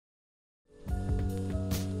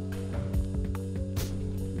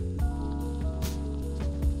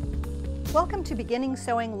Welcome to Beginning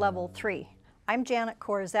Sewing Level 3. I'm Janet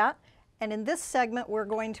Corzatt, and in this segment we're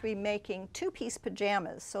going to be making two-piece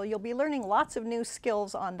pajamas. So you'll be learning lots of new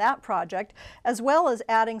skills on that project, as well as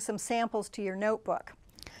adding some samples to your notebook.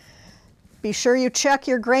 Be sure you check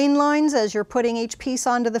your grain lines as you're putting each piece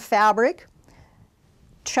onto the fabric.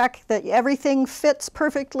 Check that everything fits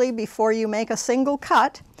perfectly before you make a single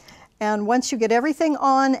cut. And once you get everything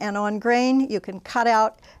on and on grain, you can cut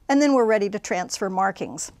out, and then we're ready to transfer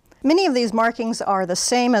markings. Many of these markings are the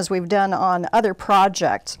same as we've done on other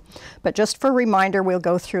projects, but just for a reminder, we'll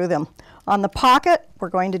go through them. On the pocket, we're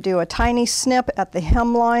going to do a tiny snip at the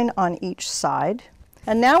hemline on each side.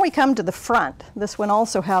 And now we come to the front. This one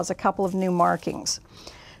also has a couple of new markings.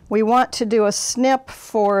 We want to do a snip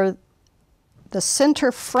for the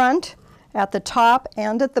center front at the top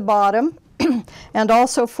and at the bottom, and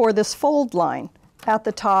also for this fold line at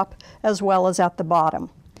the top as well as at the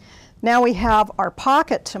bottom. Now we have our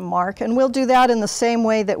pocket to mark, and we'll do that in the same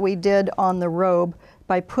way that we did on the robe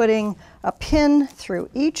by putting a pin through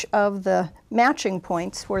each of the matching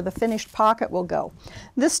points where the finished pocket will go.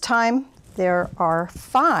 This time there are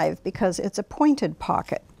 5 because it's a pointed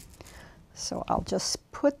pocket. So I'll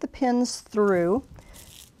just put the pins through.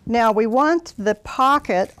 Now we want the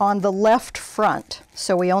pocket on the left front,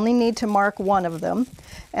 so we only need to mark one of them,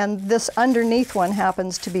 and this underneath one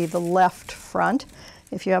happens to be the left front.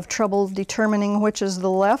 If you have trouble determining which is the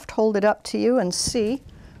left, hold it up to you and see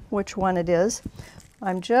which one it is.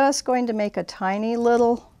 I'm just going to make a tiny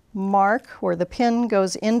little mark where the pin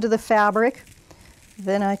goes into the fabric.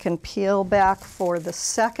 Then I can peel back for the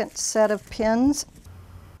second set of pins.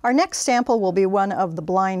 Our next sample will be one of the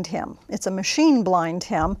blind hem. It's a machine blind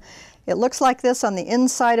hem. It looks like this on the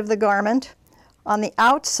inside of the garment. On the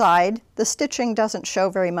outside, the stitching doesn't show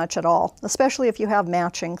very much at all, especially if you have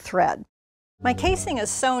matching thread. My casing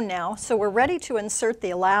is sewn now, so we're ready to insert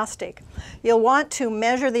the elastic. You'll want to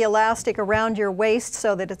measure the elastic around your waist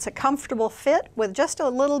so that it's a comfortable fit with just a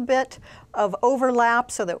little bit of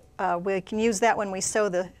overlap so that we can use that when we sew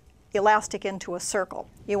the elastic into a circle.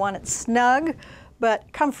 You want it snug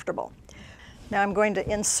but comfortable. Now I'm going to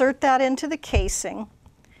insert that into the casing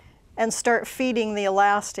and start feeding the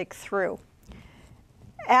elastic through.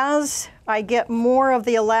 As I get more of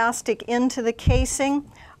the elastic into the casing,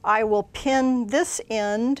 I will pin this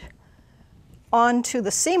end onto the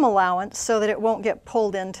seam allowance so that it won't get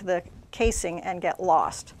pulled into the casing and get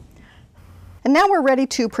lost. And now we're ready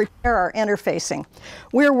to prepare our interfacing.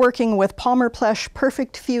 We're working with Palmer Plesh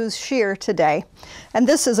Perfect Fuse Sheer today, and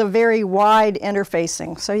this is a very wide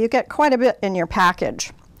interfacing, so you get quite a bit in your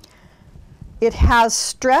package. It has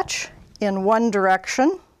stretch in one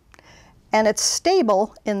direction, and it's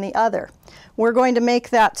stable in the other. We're going to make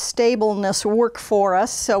that stableness work for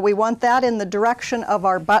us, so we want that in the direction of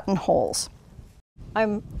our buttonholes.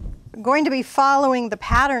 I'm going to be following the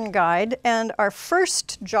pattern guide, and our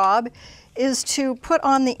first job is to put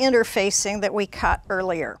on the interfacing that we cut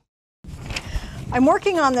earlier. I'm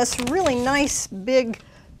working on this really nice big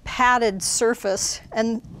padded surface,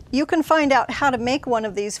 and you can find out how to make one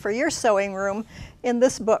of these for your sewing room in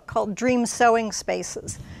this book called Dream Sewing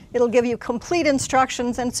Spaces. It'll give you complete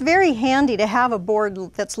instructions, and it's very handy to have a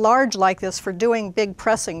board that's large like this for doing big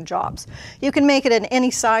pressing jobs. You can make it in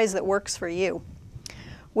any size that works for you.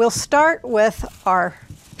 We'll start with our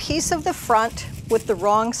piece of the front with the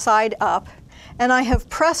wrong side up, and I have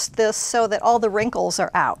pressed this so that all the wrinkles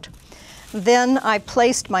are out. Then I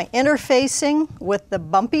placed my interfacing with the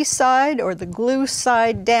bumpy side or the glue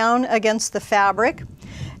side down against the fabric,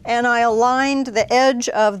 and I aligned the edge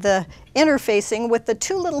of the interfacing with the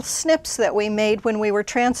 2 little snips that we made when we were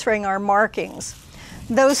transferring our markings.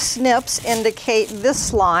 Those snips indicate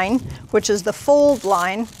this line, which is the fold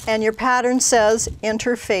line, and your pattern says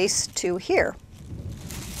interface to here.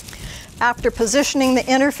 After positioning the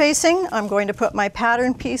interfacing, I'm going to put my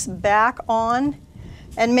pattern piece back on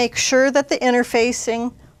and make sure that the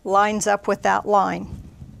interfacing lines up with that line.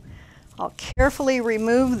 I'll carefully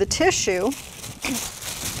remove the tissue,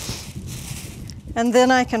 and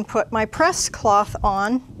then I can put my press cloth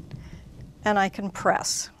on and I can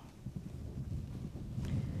press.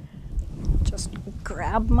 Just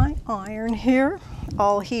grab my iron here,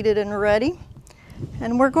 all heated and ready.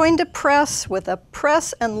 And we're going to press with a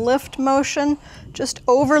press and lift motion, just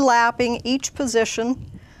overlapping each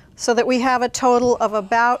position so that we have a total of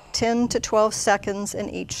about 10 to 12 seconds in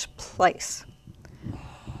each place.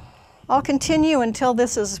 I'll continue until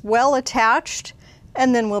this is well attached,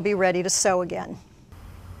 and then we'll be ready to sew again.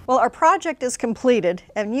 Well, our project is completed,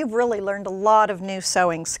 and you've really learned a lot of new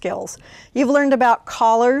sewing skills. You've learned about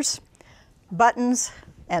collars, buttons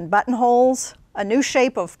and buttonholes, a new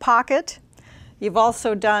shape of pocket. You've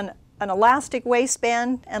also done an elastic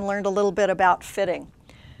waistband, and learned a little bit about fitting.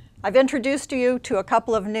 I've introduced you to a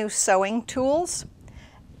couple of new sewing tools,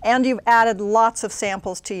 and you've added lots of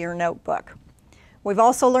samples to your notebook. We've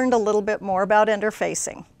also learned a little bit more about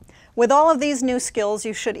interfacing. With all of these new skills,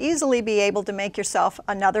 you should easily be able to make yourself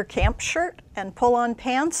another camp shirt and pull-on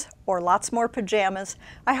pants, or lots more pajamas.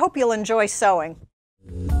 I hope you'll enjoy sewing.